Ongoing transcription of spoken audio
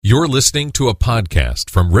You're listening to a podcast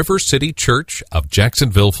from River City Church of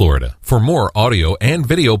Jacksonville, Florida. For more audio and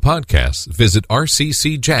video podcasts, visit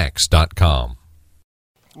rccjax.com.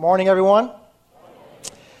 Good morning, everyone.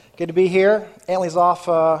 Good to be here. Antley's off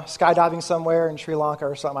skydiving somewhere in Sri Lanka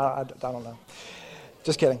or something. I don't know.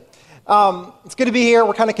 Just kidding. It's good to be here.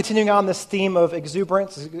 We're kind of continuing on this theme of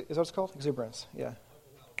exuberance. Is that what it's called? Exuberance, yeah.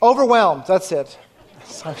 Overwhelmed, that's it.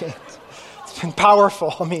 It's been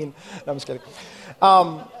powerful. No, I'm just kidding.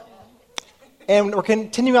 And we're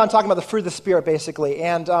continuing on talking about the fruit of the Spirit, basically.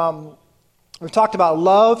 And we've talked about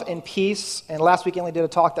love and peace. And last week, Antley did a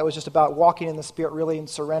talk that was just about walking in the Spirit, really, and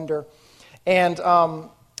surrender. And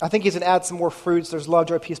I think he's going to add some more fruits. There's love,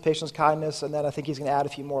 joy, peace, patience, kindness. And then I think he's going to add a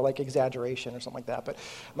few more, like exaggeration or something like that. But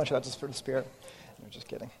I'm not sure that's the fruit of the Spirit. I'm just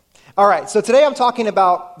kidding. All right, so today I'm talking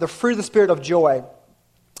about the fruit of the Spirit of joy.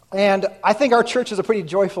 And I think our church is a pretty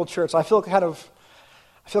joyful church. I feel kind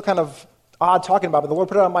of odd talking about it, but the Lord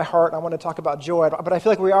put it on my heart, and I want to talk about joy. But I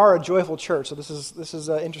feel like we are a joyful church, so this is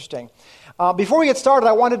interesting. Before we get started,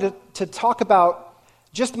 I wanted to talk about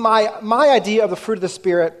just my idea of the fruit of the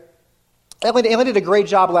Spirit. Antley did a great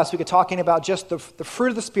job last week of talking about just the fruit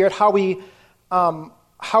of the Spirit, how we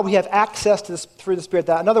have access to this fruit of the Spirit.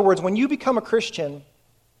 That, in other words, when you become a Christian,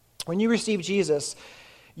 when you receive Jesus,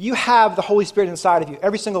 you have the Holy Spirit inside of you,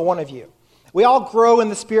 every single one of you. We all grow in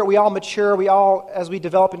the Spirit. We all mature. We all, as we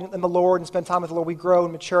develop in the Lord and spend time with the Lord, we grow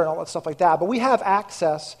and mature and all that stuff like that. But we have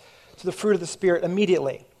access to the fruit of the Spirit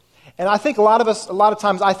immediately. And I think a lot of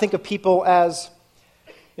times I think of people as,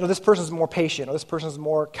 this person's more patient, or this person's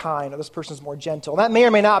more kind, or this person's more gentle. And that may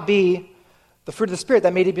or may not be the fruit of the Spirit.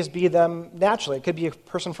 That may just be them naturally. It could be a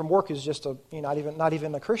person from work who's just not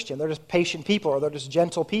even a Christian. They're just patient people, or they're just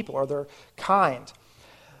gentle people, or they're kind.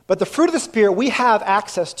 But the fruit of the Spirit we have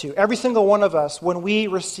access to, every single one of us, when we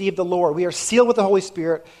receive the Lord. We are sealed with the Holy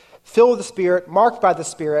Spirit, filled with the Spirit, marked by the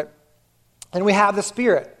Spirit, and we have the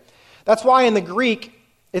Spirit. That's why in the Greek,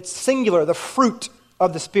 it's singular, the fruit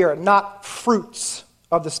of the Spirit, not fruits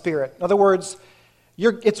of the Spirit. In other words,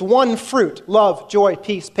 it's one fruit: love, joy,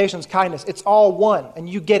 peace, patience, kindness. It's all one, and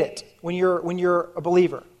you get it when you're a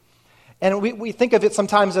believer. And we think of it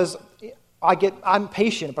sometimes as, I'm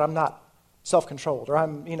patient, but I'm not self-controlled, or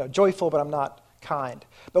I'm joyful, but I'm not kind.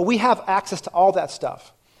 But we have access to all that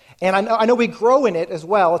stuff. And I know we grow in it as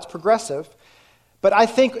well. It's progressive. But I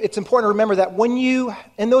think it's important to remember that when you,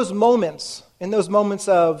 in those moments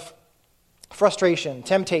of frustration,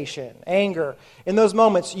 temptation, anger, in those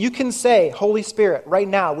moments, you can say, Holy Spirit, right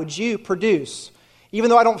now, would you produce, even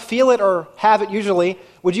though I don't feel it or have it usually,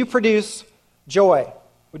 would you produce joy?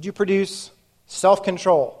 Would you produce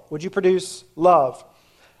self-control? Would you produce love?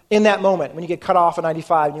 In that moment, when you get cut off at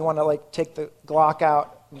 95 and you want to take the Glock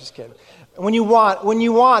out, I'm just kidding. When you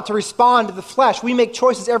want to respond to the flesh, we make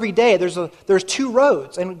choices every day. There's two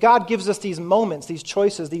roads, and God gives us these moments, these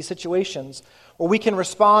choices, these situations where we can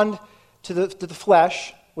respond to the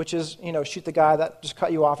flesh, which is shoot the guy that just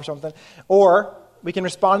cut you off or something, or we can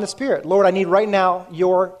respond to the Spirit. Lord, I need right now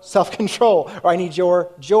your self-control, or I need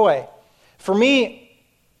your joy. For me,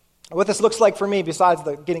 what this looks like for me, besides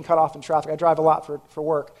the getting cut off in traffic, I drive a lot for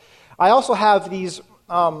work. I also have these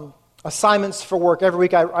assignments for work. Every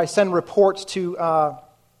week I send reports to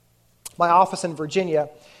my office in Virginia,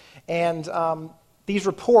 and these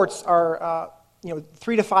reports are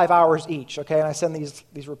 3 to 5 hours each. Okay, and I send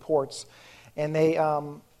these reports, and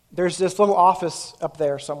there's this little office up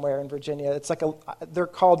there somewhere in Virginia. It's they're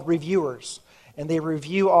called reviewers, and they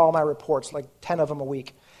review all my reports, 10 of them a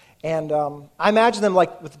week. And I imagine them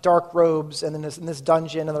with dark robes and in this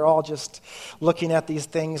dungeon, and they're all just looking at these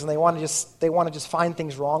things, and they want to just find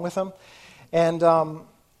things wrong with them. And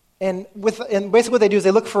basically what they do is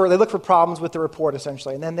they look for problems with the report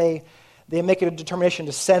essentially, and then they make a determination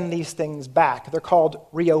to send these things back. They're called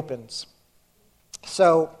reopens.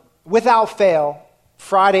 So without fail,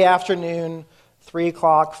 Friday afternoon, 3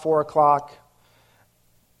 o'clock, 4 o'clock,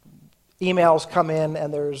 emails come in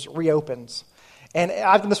and there's reopens. And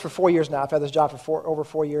I've done this for 4 years now. I've had this job for over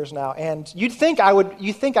 4 years now. And you'd think I would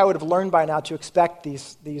have learned by now to expect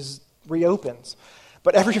these reopens.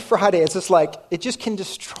 But every Friday, it's just it just can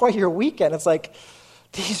destroy your weekend. It's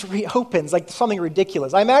these reopens, something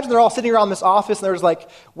ridiculous. I imagine they're all sitting around this office, and there's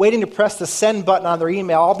waiting to press the send button on their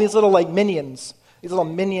email. All these little minions, these little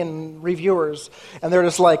minion reviewers. And they're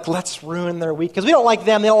just let's ruin their week. Because we don't like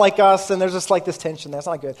them, they don't like us, and there's just this tension there. It's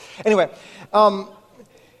not good. Anyway,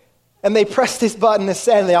 and they press this button to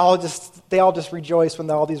send. They all just rejoice when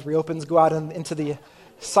all these reopens go out into the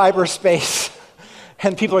cyberspace,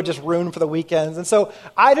 and people are just ruined for the weekends. And so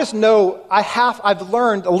I just know I've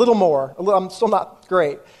learned a little more. I'm still not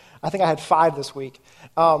great. I think I had 5 this week.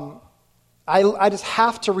 I I just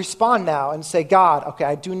have to respond now and say, God, okay,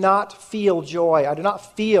 I do not feel joy. I do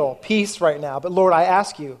not feel peace right now. But Lord, I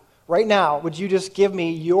ask you right now, would you just give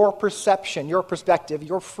me your perception, your perspective,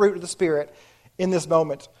 your fruit of the Spirit in this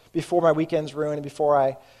moment before my weekend's ruined and before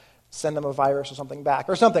I send them a virus or something back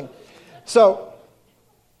or something. So,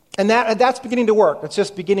 and that's beginning to work. It's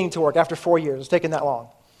just beginning to work after 4 years. It's taken that long.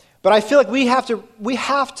 But I feel like we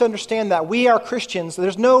have to understand that we are Christians.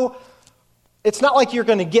 It's not like you're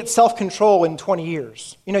going to get self-control in 20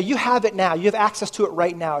 years. You have it now. You have access to it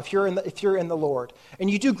right now if you're in the Lord.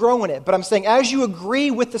 And you do grow in it. But I'm saying as you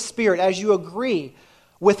agree with the Spirit, as you agree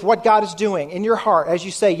with what God is doing in your heart, as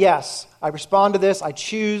you say, yes, I respond to this, I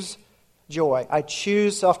choose joy, I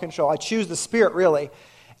choose self-control, I choose the Spirit really,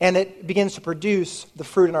 and it begins to produce the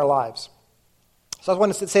fruit in our lives. So I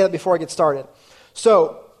wanted to say that before I get started.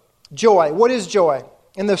 So, joy. What is joy?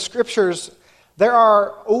 In the Scriptures, there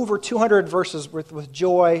are over 200 verses with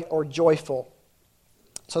joy or joyful.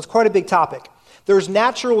 So it's quite a big topic. There's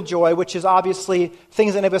natural joy, which is obviously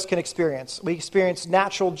things any of us can experience. We experience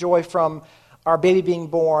natural joy from our baby being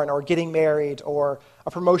born or getting married or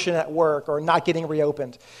a promotion at work or not getting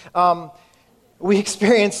reopened. We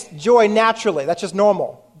experience joy naturally. That's just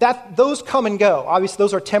normal. Those come and go. Obviously,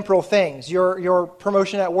 those are temporal things. Your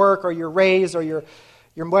promotion at work or your raise or your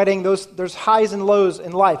wedding, there's highs and lows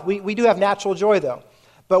in life. We do have natural joy, though.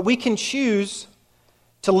 But we can choose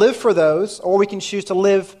to live for those, or we can choose to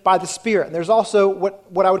live by the Spirit. And there's also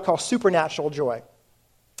what I would call supernatural joy.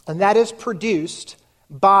 And that is produced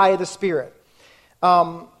by the Spirit.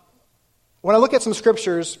 When I look at some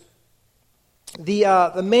scriptures,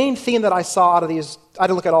 the main theme that I saw out of these, I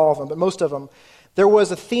didn't look at all of them, but most of them, there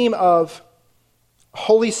was a theme of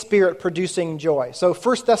Holy Spirit producing joy. So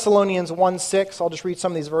 1 Thessalonians 1:6, I'll just read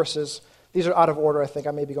some of these verses. These are out of order, I think.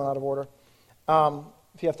 I may be going out of order.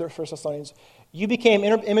 If you have 1 Thessalonians. You became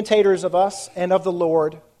imitators of us and of the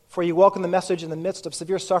Lord, for you welcomed the message in the midst of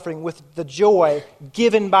severe suffering with the joy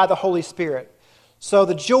given by the Holy Spirit. So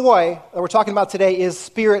the joy that we're talking about today is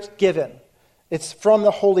Spirit-given. It's from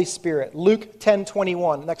the Holy Spirit. Luke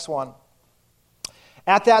 10:21, next one.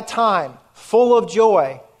 At that time, full of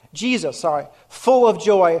joy through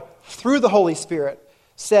the Holy Spirit,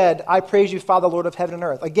 said, I praise you, Father, Lord of heaven and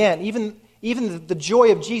earth. Again, even the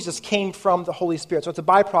joy of Jesus came from the Holy Spirit. So it's a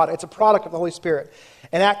byproduct. It's a product of the Holy Spirit.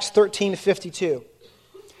 In Acts 13:52,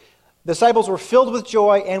 the disciples were filled with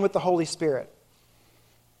joy and with the Holy Spirit.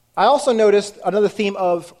 I also noticed another theme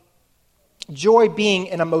of joy being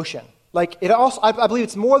an emotion. Like it also, I believe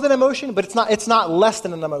it's more than emotion, but it's not less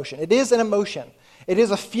than an emotion. It is an emotion. It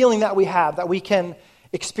is a feeling that we have that we can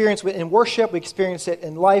experience in worship. We experience it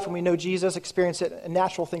in life, and we know Jesus. Experience it in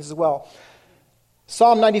natural things as well.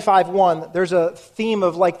 Psalm 95:1. There's a theme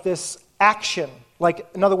of like this action. Like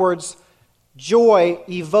in other words, joy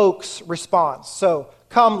evokes response. So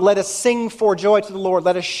come, let us sing for joy to the Lord.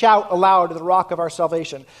 Let us shout aloud to the rock of our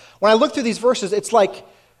salvation. When I look through these verses, it's like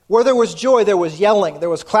where there was joy, there was yelling, there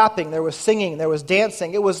was clapping, there was singing, there was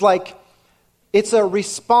dancing. It was like it's a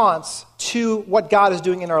response to what God is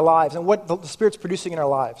doing in our lives and what the Spirit's producing in our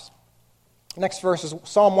lives. Next verse is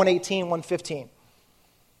Psalm 118, 115.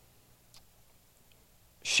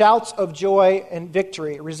 Shouts of joy and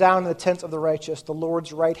victory resound in the tents of the righteous. The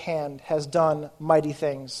Lord's right hand has done mighty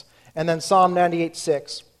things. And then Psalm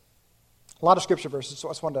 98:6. A lot of scripture verses, so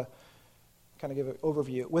I just wanted to kind of give an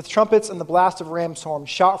overview. With trumpets and the blast of ram's horn,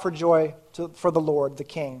 shout for joy for the Lord, the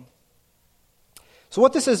King. So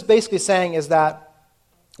what this is basically saying is that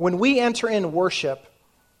when we enter in worship,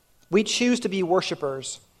 we choose to be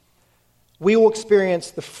worshipers, we will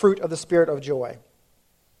experience the fruit of the Spirit of joy.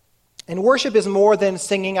 And worship is more than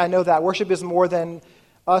singing, I know that. Worship is more than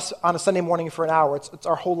us on a Sunday morning for an hour. It's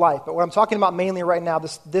our whole life. But what I'm talking about mainly right now,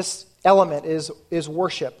 this element is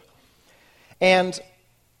worship. And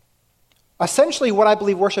essentially what I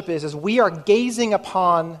believe worship is we are gazing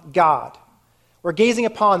upon God. We're gazing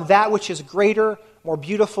upon that which is greater, more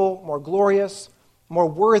beautiful, more glorious, more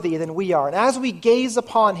worthy than we are. And as we gaze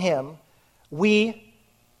upon Him, we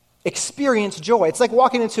experience joy. It's like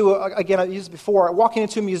walking into, again, I used it before, walking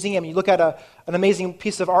into a museum, you look at an amazing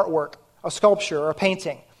piece of artwork, a sculpture or a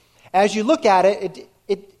painting. As you look at it,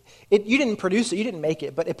 you didn't produce it, you didn't make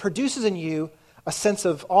it, but it produces in you a sense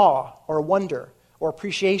of awe or wonder or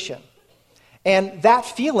appreciation. And that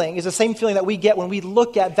feeling is the same feeling that we get when we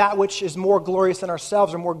look at that which is more glorious than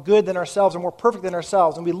ourselves or more good than ourselves or more perfect than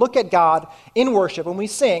ourselves. And we look at God in worship when we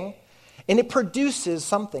sing, and it produces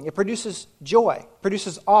something. It produces joy,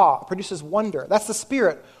 produces awe, produces wonder. That's the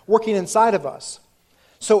Spirit working inside of us.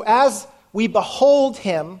 So as we behold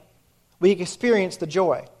Him, we experience the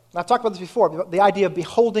joy. And I've talked about this before, the idea of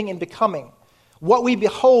beholding and becoming. What we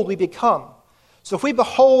behold, we become. So if we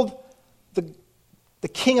behold the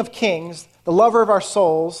King of Kings, the lover of our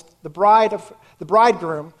souls, the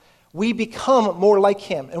bridegroom, we become more like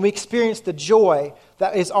him, and we experience the joy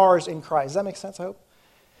that is ours in Christ. Does that make sense, I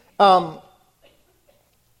hope?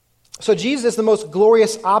 So Jesus is the most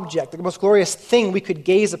glorious object, the most glorious thing we could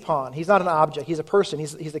gaze upon. He's not an object, he's a person,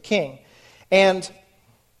 he's the king. And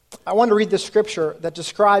I want to read this scripture that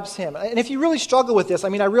describes him. And if you really struggle with this, I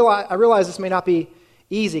realize this may not be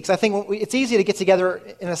easy, because I think it's easy to get together,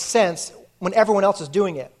 in a sense, when everyone else is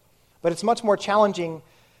doing it. But it's much more challenging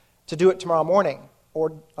to do it tomorrow morning,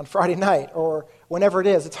 or on Friday night, or whenever it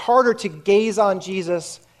is. It's harder to gaze on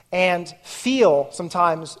Jesus and feel,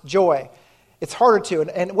 sometimes, joy. It's harder to.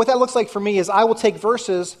 And what that looks like for me is I will take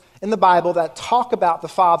verses in the Bible that talk about the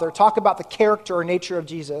Father, talk about the character or nature of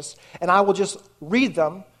Jesus, and I will just read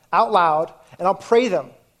them out loud, and I'll pray them.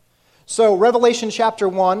 So Revelation chapter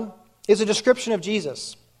 1 is a description of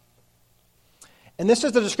Jesus. And this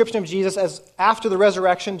is the description of Jesus as after the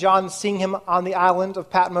resurrection, John's seeing him on the island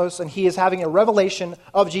of Patmos, and he is having a revelation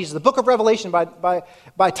of Jesus. The book of Revelation,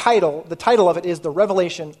 by title, the title of it is the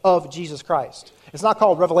revelation of Jesus Christ. It's not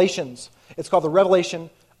called Revelations. It's called the revelation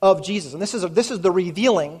of Jesus. And this is the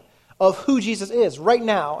revealing of who Jesus is right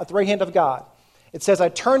now at the right hand of God. It says, I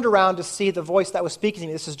turned around to see the voice that was speaking to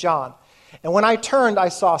me. This is John. And when I turned, I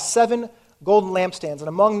saw 7 golden lampstands. And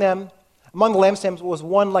among the lampstands was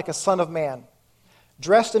one like a son of man,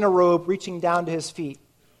 dressed in a robe reaching down to his feet,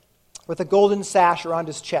 with a golden sash around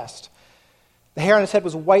his chest. The hair on his head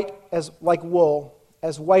was white like wool,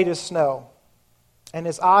 as white as snow. And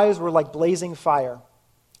his eyes were like blazing fire.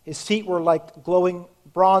 His feet were like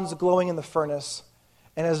bronze glowing in the furnace,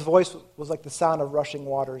 and his voice was like the sound of rushing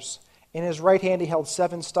waters. In his right hand he held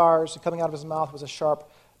 7 stars, and coming out of his mouth was a sharp,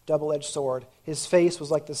 double-edged sword. His face was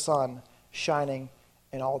like the sun, shining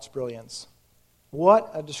in all its brilliance. What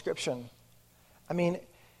a description. I mean,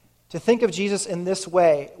 to think of Jesus in this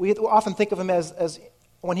way, we often think of him as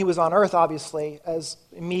when he was on earth, obviously, as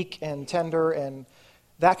meek and tender and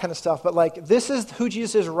that kind of stuff. But this is who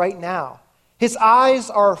Jesus is right now. His eyes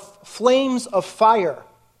are flames of fire.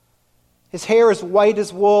 His hair is white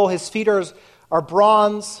as wool. His feet are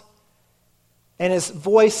bronze. And his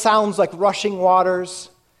voice sounds like rushing waters.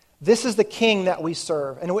 This is the King that we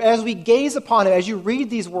serve. And as we gaze upon him, as you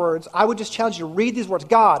read these words, I would just challenge you to read these words.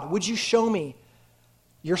 God, would you show me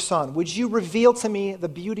your Son? Would you reveal to me the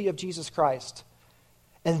beauty of Jesus Christ?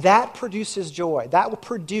 And that produces joy. That will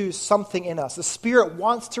produce something in us. The Spirit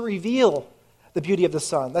wants to reveal the beauty of the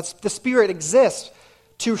Son. The Spirit exists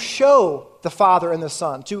to show the Father and the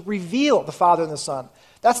Son, to reveal the Father and the Son.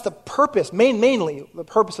 That's the purpose, mainly the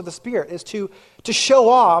purpose of the Spirit, is to show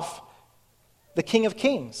off the King of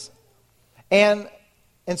Kings. And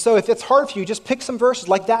so if it's hard for you, just pick some verses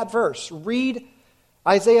like that verse. Read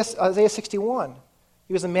Isaiah 61.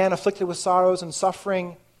 He was a man afflicted with sorrows and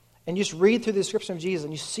suffering. And you just read through the description of Jesus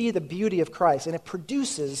and you see the beauty of Christ, and it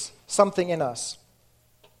produces something in us.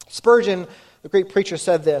 Spurgeon, the great preacher,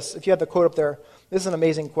 said this. If you have the quote up there, this is an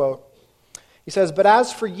amazing quote. He says, "But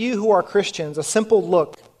as for you who are Christians, a simple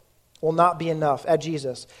look will not be enough at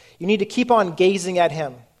Jesus. You need to keep on gazing at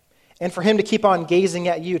him, and for him to keep on gazing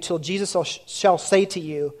at you till Jesus shall say to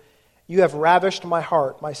you, 'You have ravished my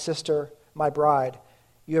heart, my sister, my bride.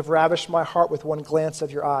 You have ravished my heart with one glance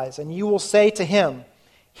of your eyes.' And you will say to him,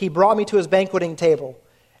 'He brought me to his banqueting table,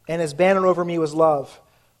 and his banner over me was love,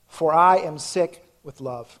 for I am sick with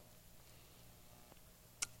love.'"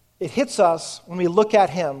 It hits us when we look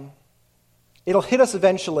at him. It'll hit us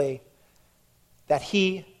eventually that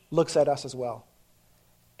he looks at us as well.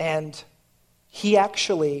 And he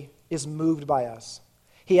actually is moved by us.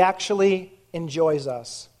 He actually enjoys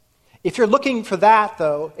us. If you're looking for that,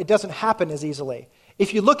 though, it doesn't happen as easily.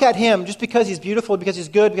 If you look at him just because he's beautiful, because he's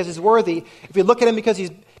good, because he's worthy, if you look at him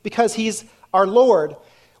because he's our Lord,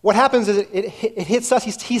 what happens is it hits us.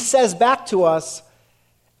 He says back to us,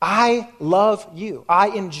 "I love you. I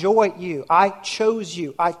enjoy you. I chose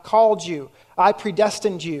you. I called you. I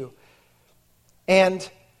predestined you." And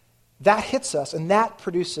that hits us, and that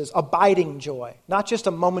produces abiding joy, not just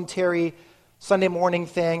a momentary Sunday morning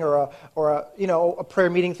thing or a prayer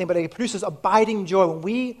meeting thing, but it produces abiding joy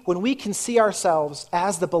when we can see ourselves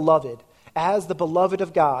as the beloved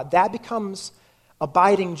of God. That becomes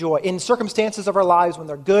abiding joy in circumstances of our lives when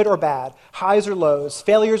they're good or bad, highs or lows,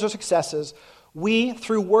 failures or successes. We,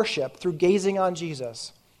 through worship, through gazing on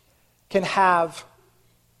Jesus, can have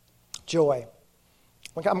joy.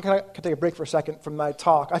 I'm going to take a break for a second from my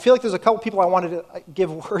talk. I feel like there's a couple people I wanted to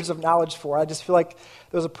give words of knowledge for. I just feel like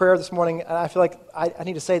there was a prayer this morning, and I feel like I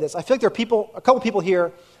need to say this. I feel like there are a couple people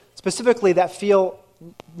here specifically that feel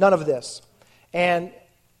none of this. And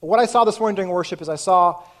What I saw this morning during worship is I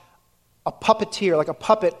saw a puppeteer, like a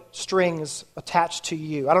puppet strings attached to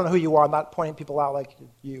you. I don't know who you are. I'm not pointing people out like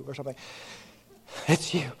you or something.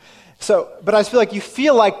 It's you. But I just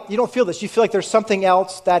feel like you don't feel this. You feel like there's something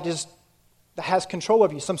else that has control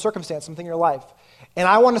over you, some circumstance, something in your life. And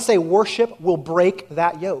I want to say worship will break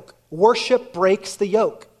that yoke. Worship breaks the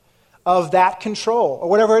yoke of that control or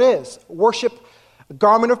whatever it is. Worship, a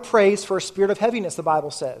garment of praise for a spirit of heaviness, the Bible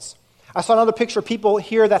says. I saw another picture of people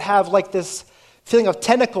here that have like this feeling of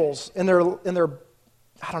tentacles in their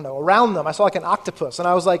I don't know, around them. I saw like an octopus, and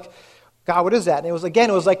I was like, God, what is that? And it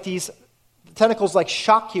was like these tentacles like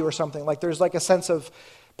shock you or something. Like there's like a sense of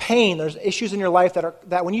pain. There's issues in your life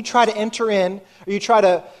that when you try to enter in or you try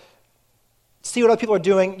to see what other people are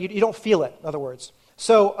doing, you don't feel it, in other words.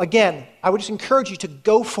 So again, I would just encourage you to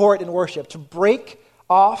go for it in worship, to break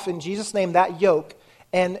off in Jesus' name that yoke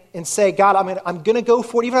and say, God, I'm going to go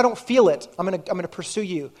for it. Even if I don't feel it, I'm going to pursue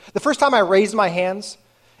you. The first time I raised my hands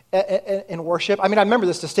in worship, I remember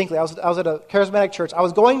this distinctly. I was at a charismatic church. I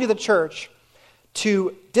was going to the church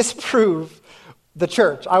to disprove the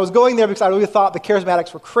church. I was going there because I really thought the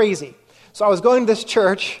charismatics were crazy. So I was going to this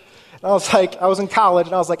church, and I was in college,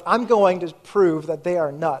 and I was like, I'm going to prove that they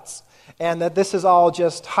are nuts, and that this is all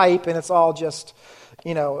just hype, and it's all just,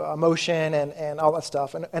 emotion and all that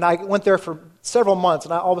stuff. And I went there for several months,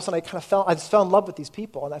 and all of a sudden I just fell in love with these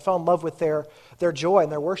people, and I fell in love with their joy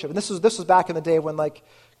and their worship. And this was back in the day when like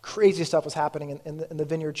crazy stuff was happening in the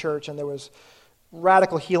Vineyard Church, and there was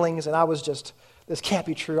radical healings, and I was just, this can't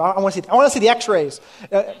be true. I want to see the X-rays,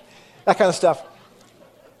 that kind of stuff.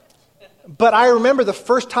 But I remember the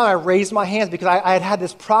first time I raised my hands because I had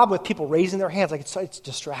this problem with people raising their hands, like it's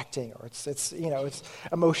distracting or it's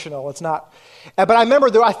emotional. It's not. But I remember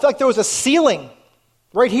I felt like there was a ceiling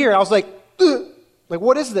right here, and I was like, ugh, like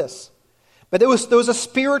what is this? But there was a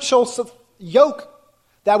spiritual yoke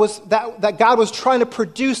that God was trying to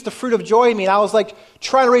produce the fruit of joy in me, and I was like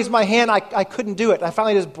trying to raise my hand. I couldn't do it. And I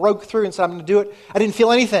finally just broke through and said, I'm going to do it. I didn't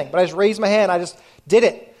feel anything, but I just raised my hand. I just did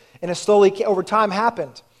it, and it slowly over time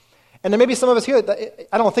happened. And there may be some of us here,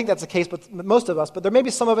 I don't think that's the case, but most of us, but there may be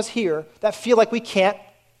some of us here that feel like we can't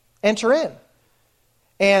enter in.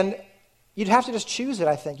 And you'd have to just choose it,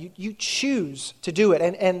 I think. You choose to do it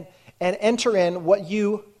and enter in what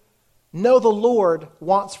you know the Lord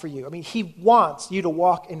wants for you. He wants you to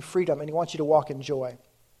walk in freedom, and he wants you to walk in joy.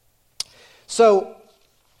 So,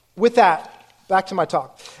 with that, back to my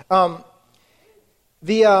talk.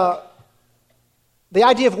 The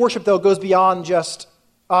idea of worship, though, goes beyond just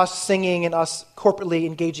us singing and us corporately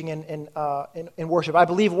engaging in worship. I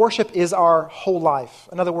believe worship is our whole life.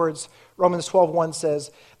 In other words, Romans 12:1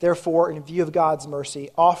 says, therefore, in view of God's mercy,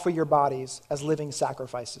 offer your bodies as living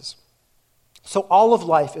sacrifices. So all of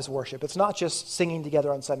life is worship. It's not just singing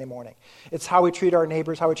together on Sunday morning. It's how we treat our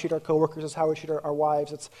neighbors, how we treat our coworkers, it's how we treat our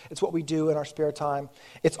wives. It's what we do in our spare time.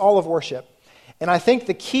 It's all of worship. And I think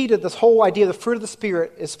the key to this whole idea of the fruit of the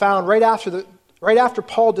Spirit is found right after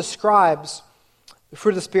Paul describes the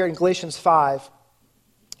fruit of the Spirit in Galatians 5.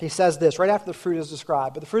 He says this, right after the fruit is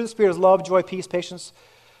described. But the fruit of the Spirit is love, joy, peace, patience,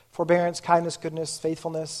 forbearance, kindness, goodness,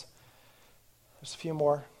 faithfulness. There's a few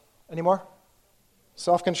more. Any more?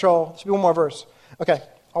 Self-control. There should be one more verse. Okay,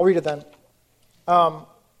 I'll read it then.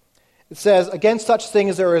 It says, against such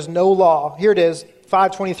things there is no law. Here it is,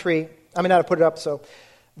 5:23. I may not have put it up, so.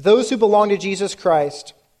 Those who belong to Jesus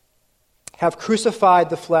Christ have crucified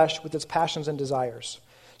the flesh with its passions and desires.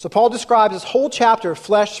 So Paul describes this whole chapter,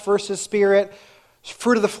 flesh versus spirit.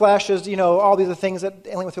 Fruit of the flesh is, all these other things that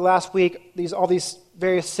I went through last week, all these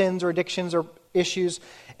various sins or addictions or issues.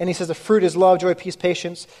 And he says the fruit is love, joy, peace,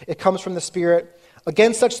 patience. It comes from the Spirit.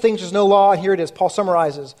 Against such things there's no law. And here it is. Paul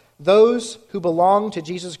summarizes. Those who belong to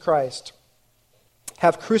Jesus Christ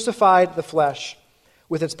have crucified the flesh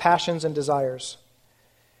with its passions and desires.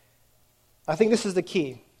 I think this is the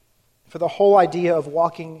key for the whole idea of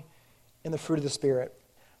walking in the fruit of the Spirit.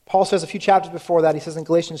 Paul says a few chapters before that, he says in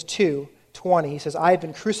Galatians 2:20, he says, I have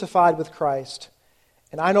been crucified with Christ,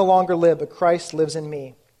 and I no longer live, but Christ lives in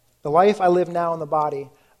me. The life I live now in the body,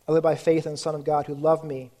 I live by faith in the Son of God who loved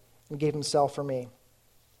me and gave himself for me.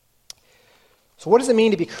 So what does it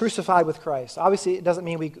mean to be crucified with Christ? Obviously, it doesn't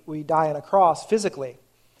mean we die on a cross physically.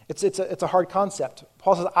 It's a hard concept.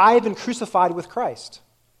 Paul says, I have been crucified with Christ.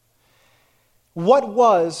 What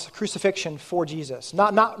was crucifixion for Jesus?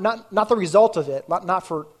 Not the result of it, not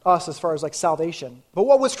for us as far as like salvation, but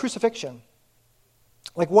what was crucifixion?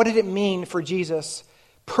 Like what did it mean for Jesus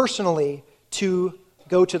personally to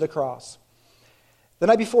go to the cross? The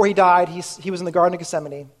night before he died, he was in the Garden of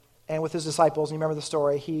Gethsemane, and with his disciples, and you remember the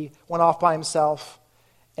story, he went off by himself,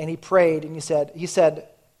 and he prayed, and he said,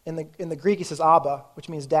 In the Greek, he says Abba, which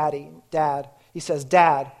means daddy, dad. He says,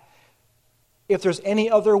 Dad, if there's any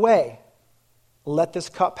other way, let this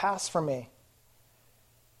cup pass from me.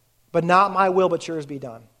 But not my will, but yours be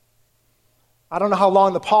done. I don't know how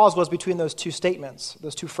long the pause was between those two statements,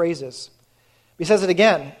 those two phrases. He says it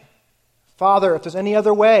again. Father, if there's any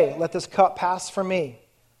other way, let this cup pass from me.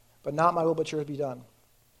 But not my will, but yours be done.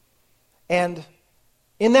 And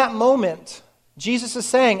in that moment, Jesus is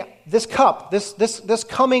saying, this cup, this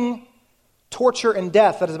coming torture and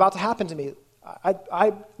death that is about to happen to me,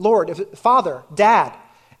 Lord, Father, Dad,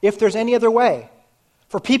 if there's any other way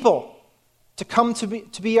for people to come to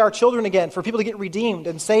be our children again, for people to get redeemed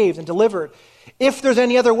and saved and delivered, if there's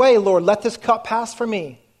any other way, Lord, let this cup pass from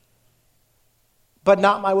me. But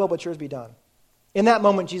not my will, but yours be done. In that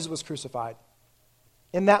moment, Jesus was crucified.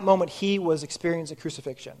 In that moment, he was experiencing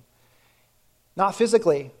crucifixion. Not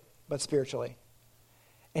physically, but spiritually.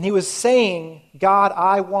 And he was saying, God,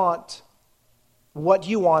 I want what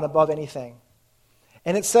you want above anything.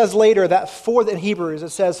 And it says later that in Hebrews, it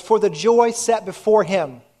says, for the joy set before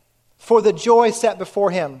him. For the joy set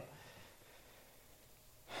before him.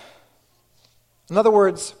 In other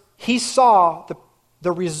words, he saw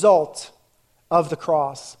the result of the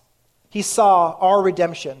cross. He saw our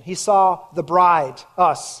redemption. He saw the bride,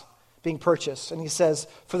 us, being purchased. And he says,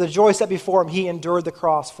 for the joy set before him, he endured the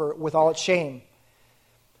cross with all its shame.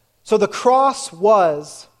 So the cross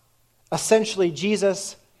was essentially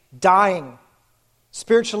Jesus dying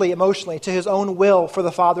spiritually, emotionally, to his own will for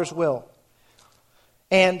the Father's will.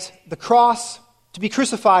 And the cross, to be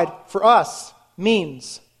crucified for us,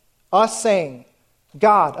 means us saying,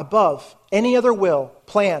 God, above any other will,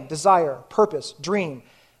 plan, desire, purpose, dream,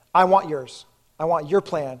 I want yours. I want your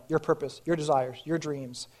plan, your purpose, your desires, your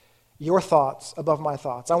dreams, your thoughts above my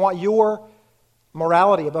thoughts. I want your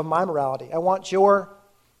morality above my morality. I want your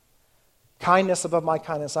kindness above my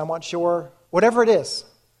kindness. I want your, whatever it is,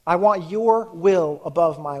 I want your will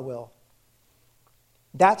above my will.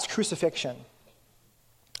 That's crucifixion.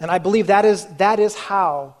 And I believe that is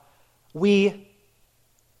how we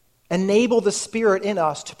enable the Spirit in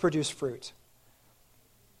us to produce fruit.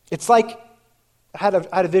 It's like, I had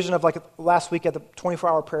a vision of like last week at the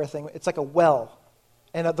 24-hour prayer thing. It's like a well.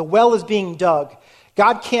 And the well is being dug.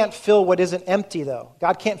 God can't fill what isn't empty, though.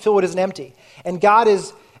 God can't fill what isn't empty. And God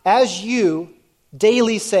is, as you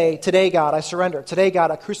daily say, today, God, I surrender. Today, God,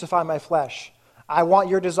 I crucify my flesh. I want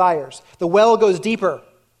your desires. The well goes deeper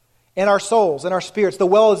in our souls, in our spirits. The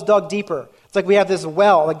well is dug deeper. It's like we have this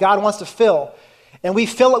well that God wants to fill. And we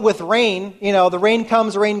fill it with rain. You know, the rain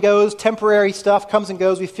comes, the rain goes. Temporary stuff comes and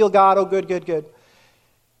goes. We feel God, oh, good, good, good.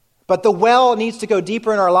 But the well needs to go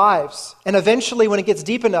deeper in our lives. And eventually, when it gets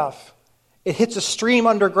deep enough, it hits a stream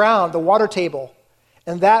underground, the water table.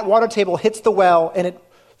 And that water table hits the well, and it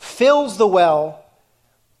fills the well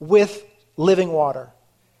with living water.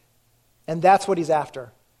 And that's what he's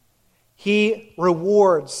after. He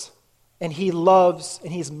rewards, and he loves,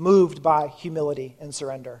 and he's moved by humility and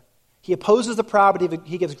surrender. He opposes the proud, but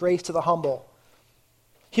he gives grace to the humble.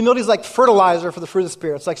 Humility is like fertilizer for the fruit of the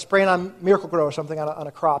Spirit. It's like spraying on Miracle-Gro or something on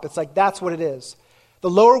a crop. It's like that's what it is. The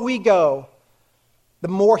lower we go, the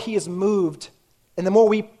more he is moved, and the more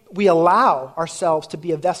we allow ourselves to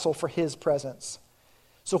be a vessel for his presence.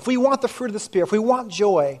 So if we want the fruit of the Spirit, if we want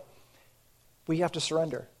joy, we have to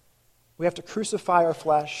surrender. We have to crucify our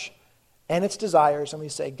flesh and its desires, and we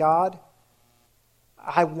say, God,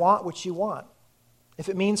 I want what you want. If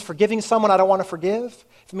it means forgiving someone I don't want to forgive,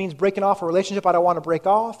 if it means breaking off a relationship I don't want to break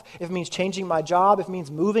off, if it means changing my job, if it means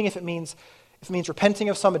moving, if it means repenting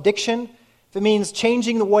of some addiction, if it means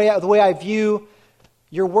changing the way I view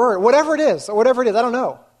your word, whatever it is, I don't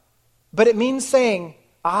know. But it means saying,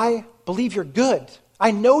 I believe you're good. I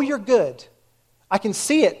know you're good. I can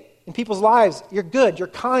see it in people's lives. You're good, you're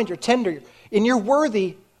kind, you're tender, and you're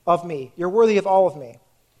worthy of me. You're worthy of all of me.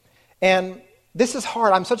 And this is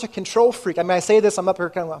hard. I'm such a control freak. I mean, I say this, I'm up here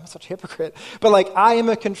kind of, I'm such a hypocrite. But like, I am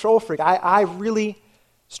a control freak. I really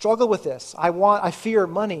struggle with this. I fear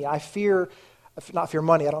money. I don't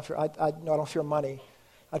fear money.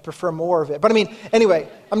 I'd prefer more of it. But I mean, anyway,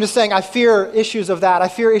 I'm just saying I fear issues of that. I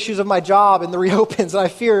fear issues of my job and the reopens. And I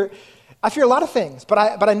fear a lot of things.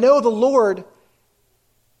 But I know the Lord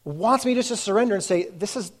wants me just to surrender and say,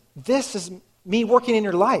 this is me working in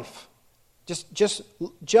your life. Just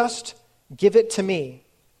give it to me.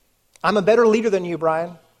 I'm a better leader than you,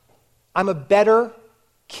 Brian. I'm a better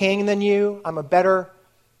king than you. I'm a better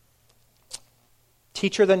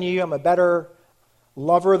teacher than you. I'm a better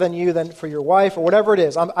lover than you, than for your wife, or whatever it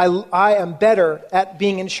is. I am better at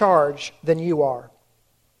being in charge than you are.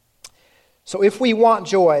 So if we want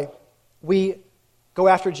joy, we go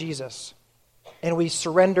after Jesus. and we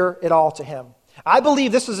surrender it all to him. I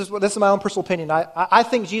believe, this is my own personal opinion, I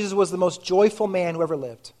think Jesus was the most joyful man who ever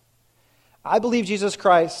lived. I believe Jesus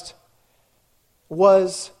Christ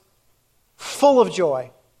was full of joy.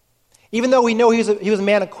 Even though we know he was a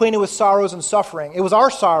man acquainted with sorrows and suffering. It was our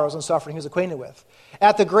sorrows and suffering he was acquainted with.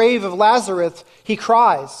 At the grave of Lazarus, he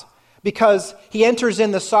cries because he enters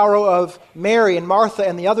in the sorrow of Mary and Martha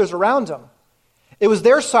and the others around him. It was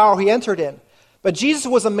their sorrow he entered in. But Jesus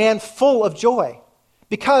was a man full of joy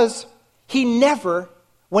because he never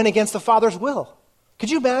went against the Father's will. Could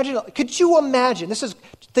you imagine? Think about this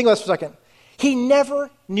for a second. He never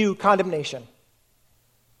knew condemnation.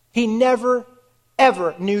 He never,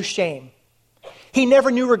 ever knew shame. He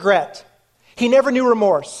never knew regret. He never knew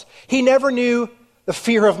remorse. He never knew the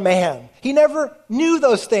fear of man. He never knew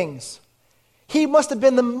those things. He must have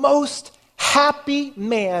been the most happy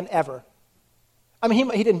man ever. I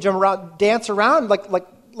mean, he didn't jump around, dance around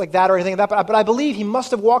like that or anything like that, but I believe he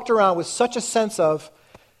must have walked around with such a sense of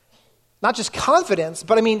not just confidence,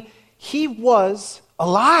 but I mean, he was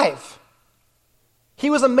alive.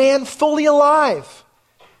 He was a man fully alive.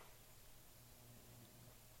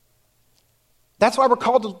 That's why we're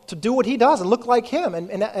called to do what he does and look like him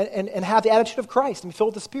and have the attitude of Christ and be filled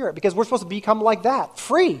with the Spirit, because we're supposed to become like that,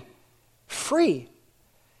 free.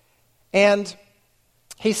 And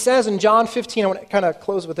he says in John 15, I want to kind of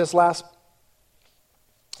close with this last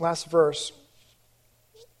verse.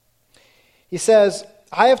 He says,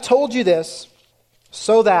 I have told you this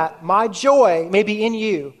so that my joy may be in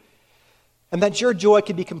you and that your joy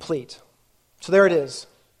can be complete. So there it is.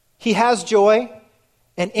 He has joy,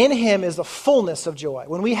 and in him is the fullness of joy.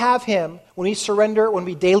 When we have him, when we surrender, when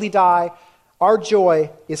we daily die, our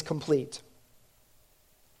joy is complete.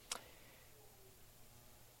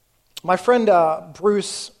 My friend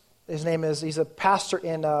Bruce, his name is, he's a pastor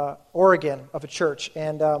in Oregon of a church,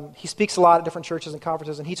 and he speaks a lot at different churches and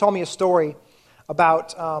conferences, and he told me a story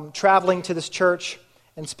about traveling to this church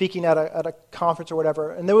and speaking at a conference or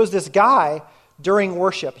whatever, and there was this guy during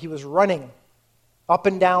worship. He was running up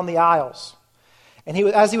and down the aisles, and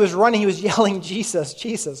as he was running, he was yelling, Jesus,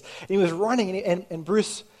 Jesus, and he was running, and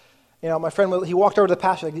Bruce, my friend, he walked over to the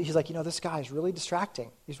pastor. He's like, this guy is really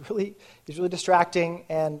distracting. He's really distracting,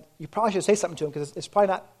 and you probably should say something to him because it's probably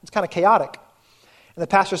not. It's kind of chaotic. And the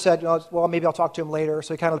pastor said, well, maybe I'll talk to him later.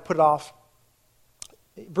 So he kind of put it off.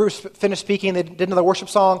 Bruce finished speaking. They did another worship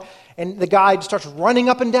song, and the guy just starts running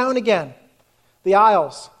up and down again the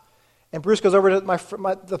aisles. And Bruce goes over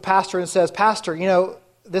to the pastor and says, Pastor,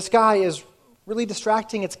 this guy is really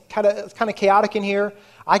distracting. It's kind of chaotic in here.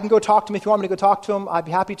 I can go talk to him if you want me to go talk to him. I'd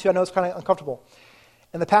be happy to. I know it's kind of uncomfortable.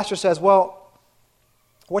 And the pastor says, well,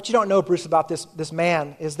 what you don't know, Bruce, about this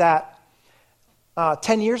man is that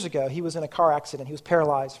 10 years ago, he was in a car accident. He was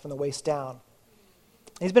paralyzed from the waist down.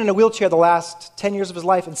 And he's been in a wheelchair the last 10 years of his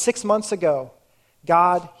life, and 6 months ago,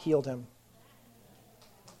 God healed him.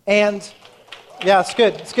 And, yeah,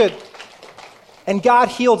 it's good. And God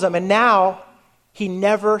healed him, and now he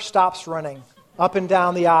never stops running up and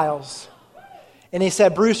down the aisles. And he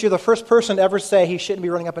said, Bruce, you're the first person to ever say he shouldn't be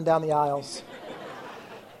running up and down the aisles.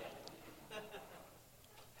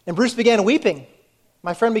 And Bruce began weeping.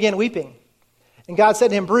 My friend began weeping. And God said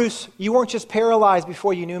to him, Bruce, you weren't just paralyzed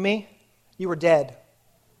before you knew me, you were dead.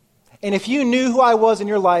 And if you knew who I was in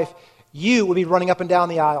your life, you would be running up and down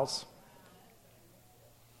the aisles.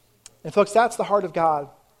 And folks, that's the heart of God.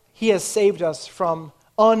 He has saved us from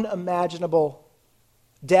unimaginable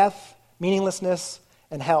death, meaninglessness,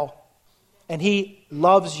 and hell. And he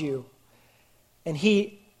loves you. And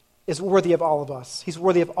he is worthy of all of us. He's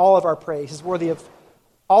worthy of all of our praise. He's worthy of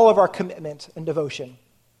all of our commitment and devotion.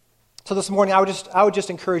 So this morning, I would just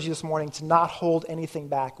encourage you this morning to not hold anything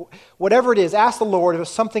back. Whatever it is, ask the Lord if there's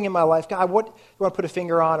something in my life, God, what you want to put a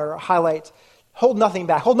finger on or highlight. Hold nothing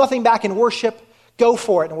back. Hold nothing back in worship. Go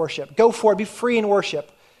for it in worship. Go for it. Be free in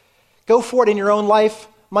worship. Go for it in your own life.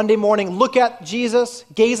 Monday morning, look at Jesus,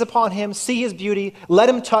 gaze upon him, see his beauty, let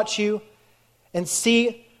him touch you, and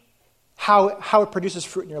see how it produces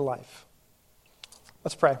fruit in your life.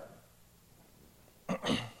 Let's pray.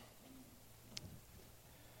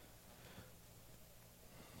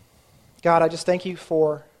 God, I just thank you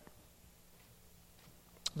for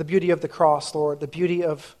the beauty of the cross, Lord, the beauty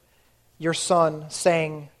of your Son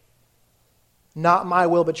saying, not my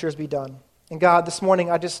will, but yours be done. And God, this morning,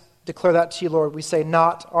 I just declare that to you, Lord. We say,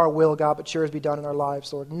 not our will, God, but yours be done in our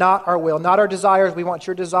lives, Lord. Not our will, not our desires. We want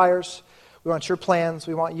your desires. We want your plans.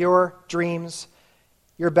 We want your dreams.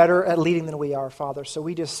 You're better at leading than we are, Father. So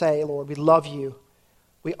we just say, Lord, we love you.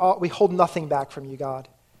 We hold nothing back from you, God.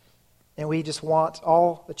 And we just want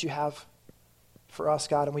all that you have for us,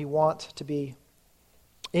 God, and we want to be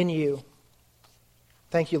in you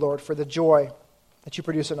Thank you, Lord, for the joy that you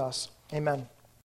produce in us. Amen.